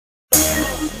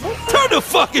Turn the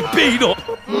fucking beat up.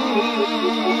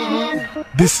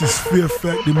 This is Fear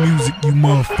Factor music, you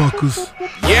motherfuckers.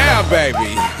 Yeah,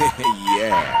 baby.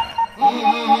 Yeah.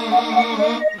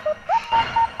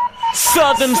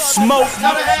 Southern smoke.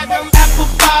 Gotta have them apple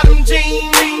bottom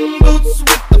jean boots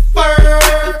with the fur.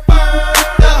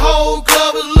 The whole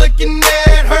club was looking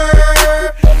at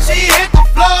her. She hit the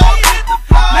floor.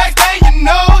 Next thing you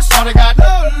know, shawty got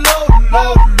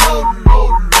low.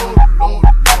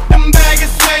 Them baggy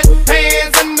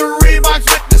sweatpants and the Reeboks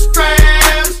with the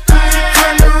straps.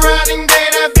 Turned around and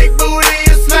gave that big booty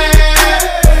a slam.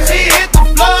 She hit the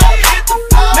floor.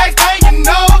 Next thing you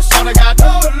know, shawty got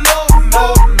low.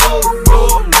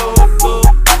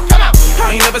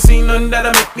 I ain't never seen nothing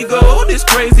that'll make me go this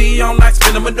crazy all night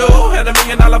spinning my dough. Had $1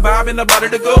 million vibe in the body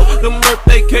to go. Them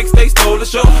birthday cakes, they stole the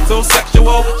show. So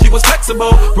sexual, she was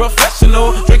flexible,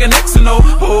 professional, drinking Xano.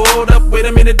 Hold up, wait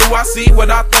a minute, do I see what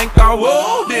I think I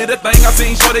will? Did a thing I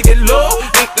seen, sure they get low.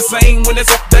 Ain't the same when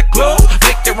it's up that close.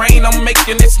 Make it rain, I'm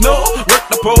making it snow. Work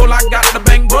the pole, I got the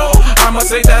bang bro. I'ma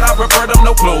say that I prefer them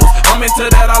no clothes. I'm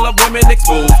into that, I love women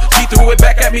exposed. She threw it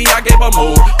back at me, I gave her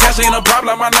more. Cash ain't a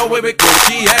problem, I know where it goes.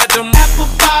 She had them apple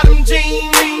bottom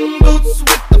jean boots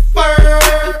with the fur.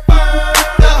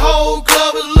 The whole